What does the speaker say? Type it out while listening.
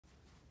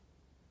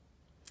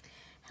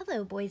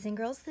Hello boys and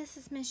girls, this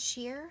is Miss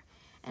Shear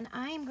and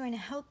I am going to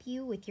help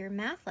you with your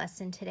math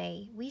lesson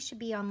today. We should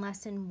be on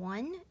lesson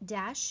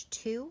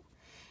 1-2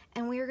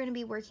 and we are going to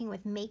be working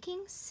with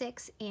making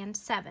 6 and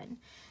 7.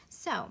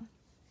 So,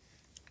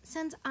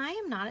 since I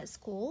am not at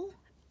school,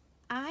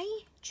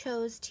 I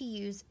chose to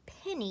use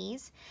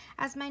pennies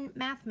as my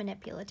math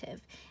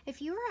manipulative.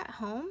 If you are at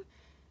home,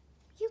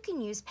 you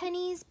can use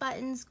pennies,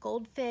 buttons,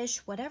 goldfish,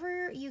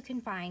 whatever you can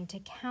find to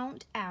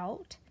count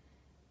out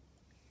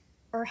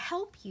or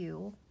help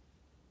you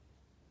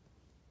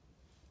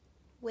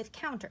with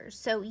counters.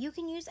 So you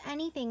can use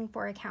anything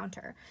for a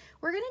counter.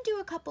 We're going to do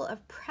a couple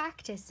of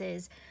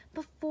practices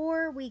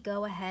before we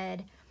go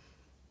ahead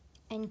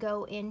and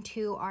go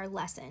into our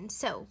lesson.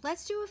 So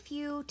let's do a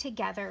few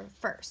together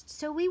first.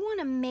 So we want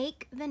to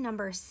make the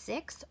number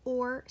 6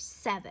 or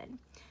 7.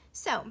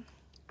 So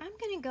I'm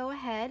going to go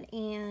ahead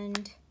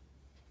and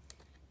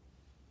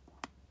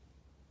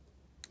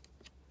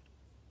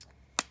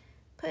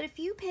put a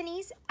few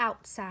pennies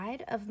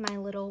outside of my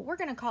little, we're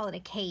going to call it a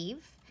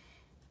cave.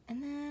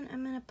 And then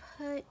I'm going to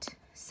put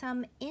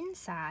some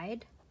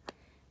inside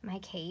my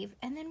cave.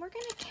 And then we're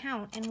going to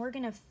count and we're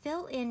going to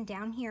fill in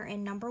down here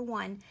in number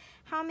 1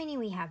 how many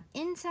we have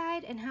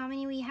inside and how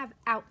many we have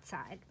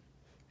outside.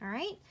 All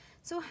right?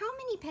 So how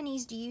many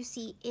pennies do you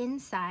see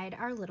inside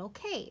our little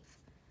cave?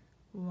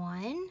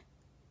 1,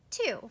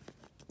 2.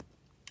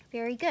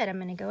 Very good. I'm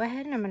going to go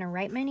ahead and I'm going to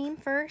write my name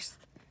first.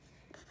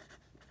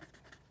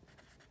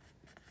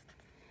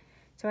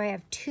 So I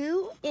have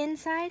 2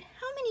 inside.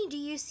 How many do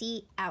you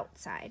see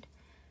outside?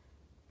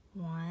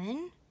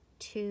 1,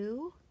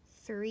 2,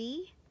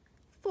 3,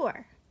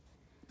 4.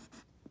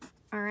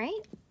 All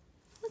right,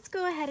 let's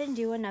go ahead and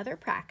do another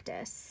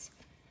practice.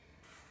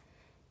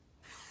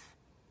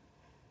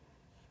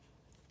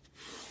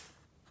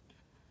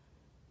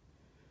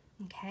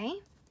 Okay,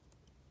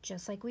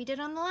 just like we did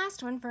on the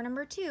last one for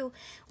number 2,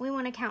 we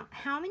want to count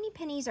how many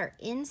pennies are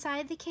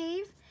inside the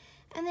cave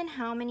and then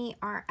how many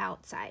are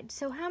outside.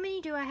 So how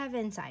many do I have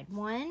inside?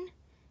 1,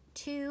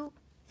 2,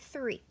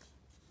 3.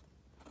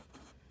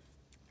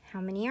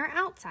 How many are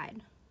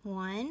outside?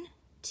 1,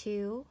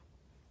 2,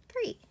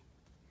 3.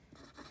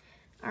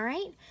 All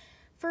right,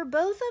 for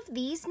both of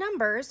these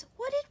numbers,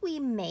 what did we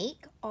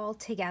make all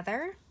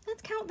together?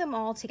 Let's count them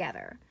all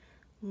together.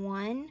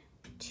 1,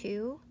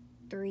 2,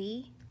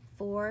 3,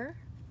 4,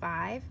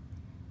 5,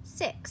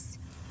 6.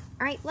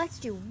 All right, let's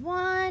do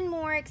one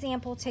more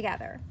example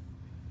together.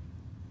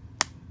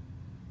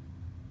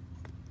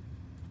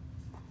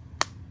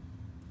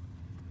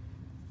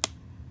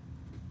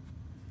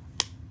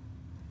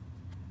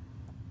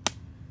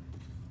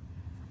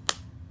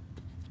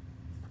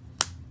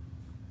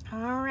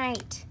 All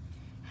right,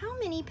 how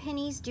many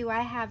pennies do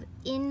I have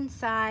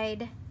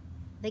inside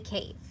the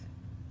cave?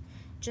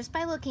 Just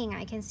by looking,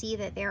 I can see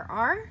that there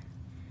are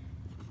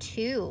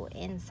 2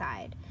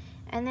 inside.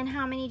 And then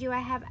how many do I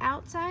have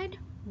outside?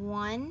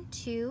 1,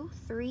 2,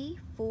 3,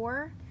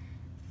 4,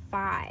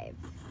 5.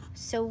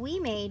 So we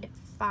made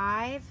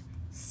 5,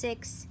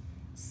 6,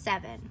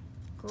 7.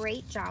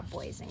 Great job,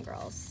 boys and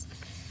girls.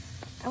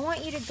 I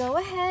want you to go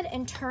ahead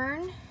and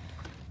turn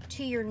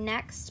to your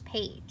next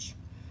page.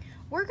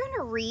 We're going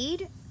to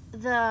read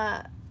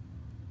the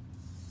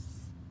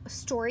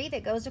story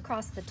that goes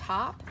across the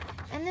top,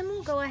 and then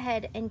we'll go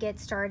ahead and get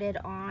started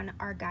on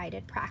our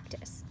guided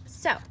practice.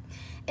 So,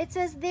 it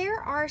says there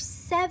are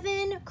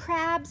 7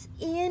 crabs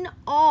in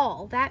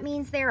all. That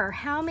means there are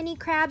how many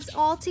crabs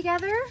all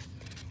together?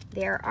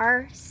 There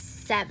are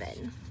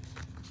 7.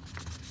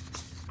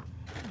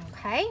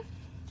 Okay.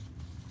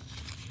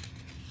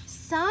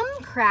 Some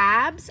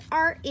crabs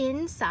are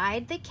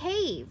inside the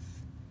cave.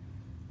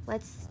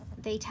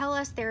 They tell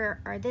us there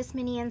are this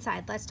many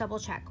inside. Let's double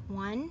check.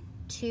 1,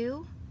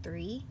 2,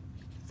 3,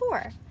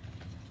 4.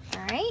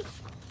 All right,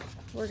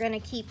 we're gonna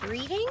keep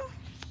reading.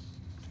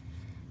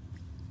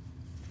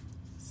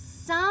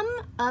 Some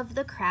of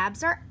the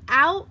crabs are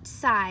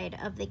outside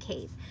of the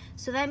cave.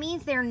 So that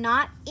means they're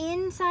not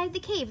inside the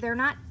cave. They're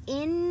not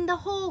in the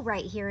hole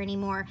right here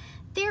anymore.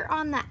 They're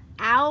on the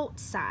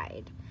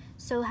outside.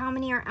 So how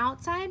many are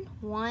outside?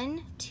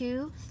 1,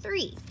 2,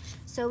 3.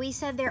 So we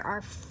said there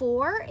are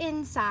 4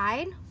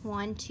 inside.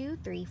 1, 2,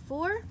 3,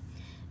 4.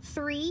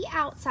 3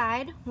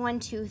 outside. 1,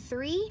 2,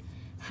 3.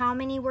 How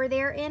many were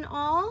there in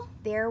all?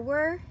 There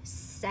were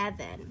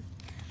 7.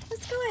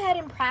 Let's go ahead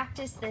and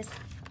practice this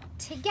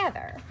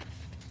together.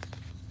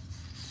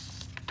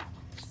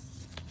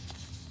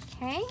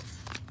 Okay.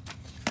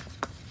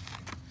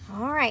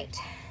 All right.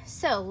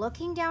 So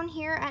looking down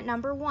here at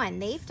number 1,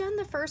 they've done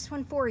the first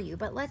one for you,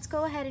 but let's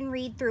go ahead and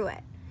read through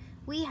it.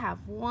 We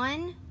have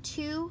 1,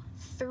 2,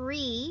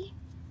 3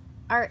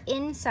 are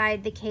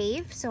inside the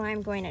cave, so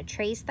I'm going to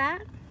trace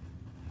that.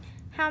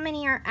 How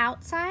many are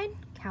outside?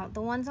 Count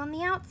the ones on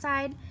the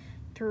outside.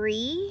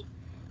 3.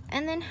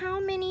 And then how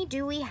many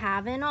do we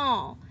have in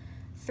all?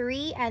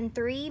 3 and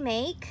 3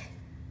 make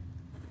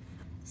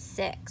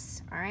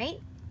 6. All right,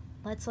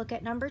 let's look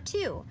at number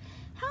 2.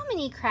 How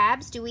many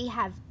crabs do we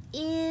have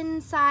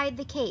inside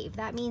the cave?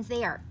 That means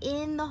they are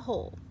in the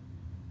hole.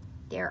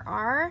 There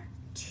are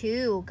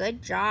 2.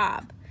 Good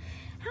job.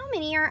 How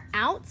many are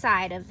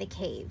outside of the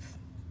cave?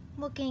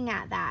 Looking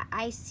at that,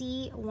 I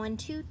see 1,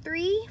 2,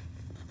 3,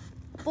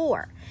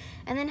 4.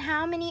 And then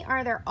how many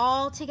are there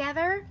all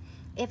together?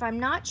 If I'm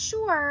not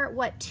sure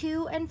what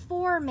 2 and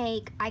 4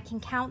 make, I can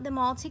count them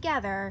all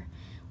together.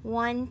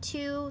 1,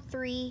 2,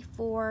 3,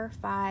 4,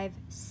 5,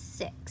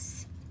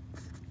 6.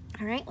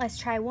 All right, let's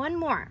try one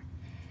more.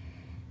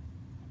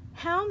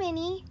 How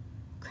many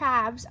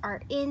crabs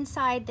are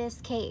inside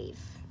this cave?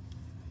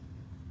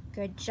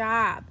 Good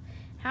job.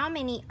 How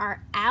many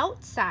are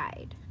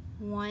outside?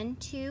 1,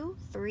 2,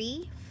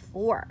 3,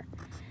 4.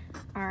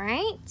 All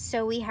right,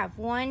 so we have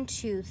 1,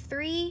 2,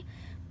 3,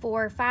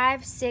 4,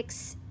 5,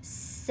 6,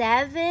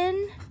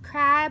 7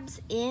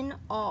 crabs in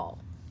all.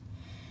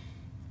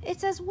 It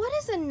says, what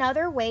is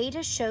another way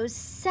to show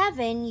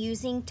 7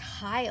 using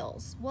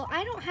tiles? Well,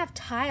 I don't have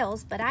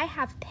tiles, but I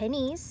have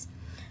pennies.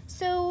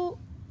 So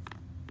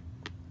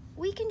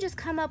we can just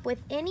come up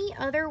with any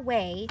other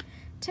way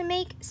to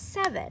make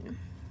 7.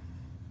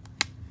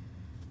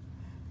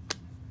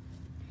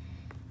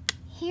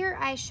 Here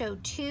I show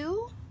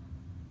 2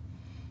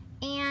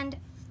 and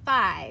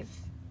 5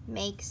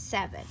 make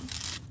 7.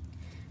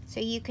 So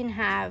you can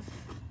have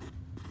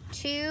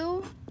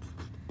 2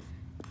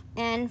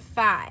 and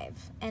 5,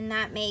 and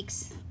that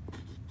makes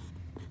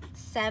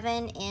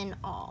 7 in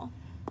all.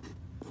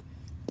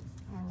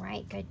 All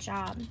right, good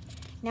job.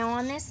 Now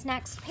on this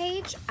next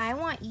page, I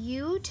want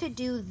you to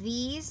do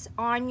these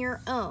on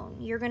your own.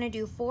 You're gonna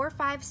do 4,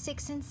 5,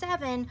 6, and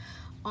 7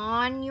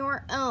 on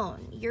your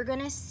own. You're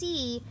gonna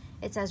see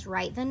it says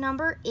write the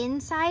number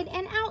inside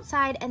and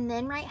outside and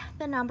then write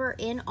the number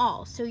in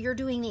all. So you're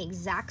doing the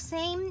exact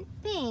same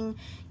thing.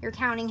 You're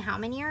counting how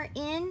many are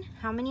in,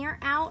 how many are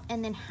out,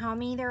 and then how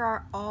many there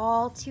are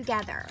all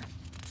together.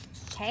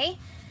 Okay?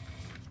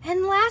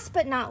 And last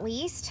but not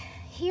least,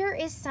 here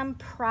is some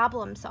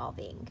problem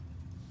solving.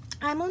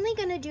 I'm only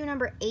gonna do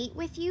number 8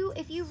 with you.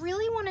 If you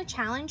really wanna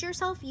challenge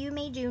yourself, you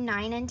may do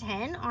 9 and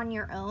 10 on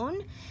your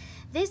own.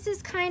 This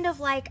is kind of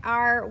like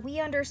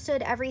we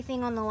understood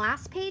everything on the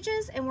last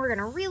pages, and we're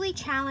gonna really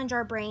challenge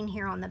our brain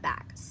here on the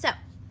back. So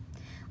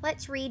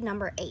let's read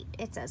number 8.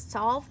 It says,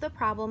 solve the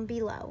problem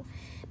below.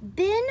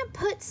 Ben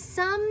put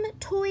some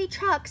toy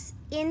trucks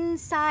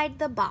inside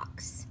the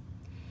box.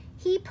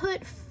 He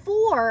put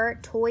 4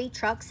 toy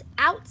trucks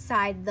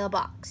outside the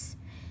box.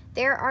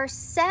 There are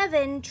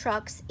 7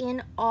 trucks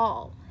in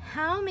all.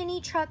 How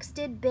many trucks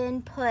did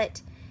Ben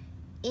put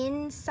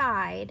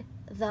inside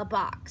the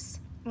box?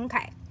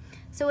 Okay.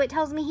 So it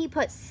tells me he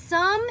put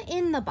some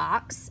in the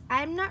box.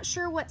 I'm not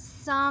sure what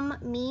some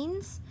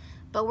means,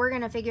 but we're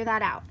gonna figure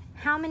that out.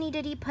 How many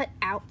did he put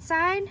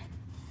outside?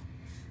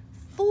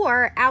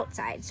 4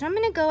 outside. So I'm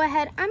gonna go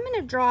ahead, I'm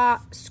gonna draw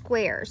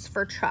squares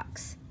for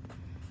trucks.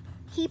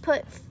 He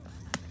put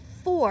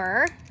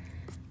 4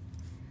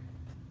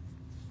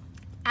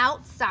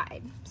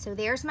 outside. So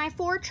there's my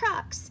 4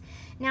 trucks.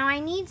 Now I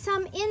need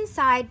some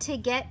inside to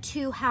get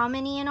to how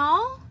many in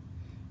all?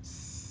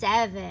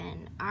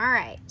 7. All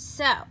right,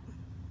 so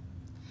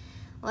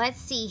let's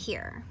see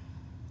here.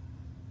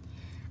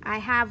 I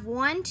have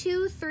 1,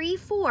 2, 3,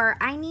 4.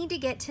 I need to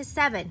get to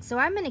 7. So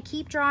I'm gonna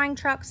keep drawing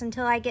trucks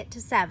until I get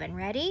to 7.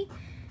 Ready?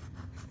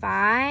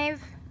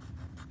 5,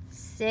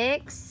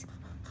 6,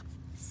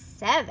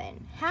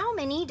 7. How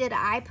many did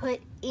I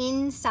put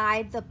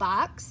inside the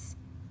box?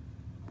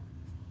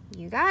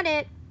 You got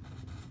it.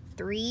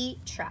 3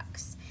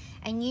 trucks.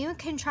 And you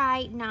can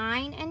try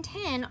 9 and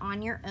 10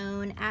 on your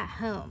own at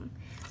home.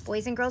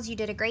 Boys and girls, you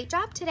did a great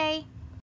job today.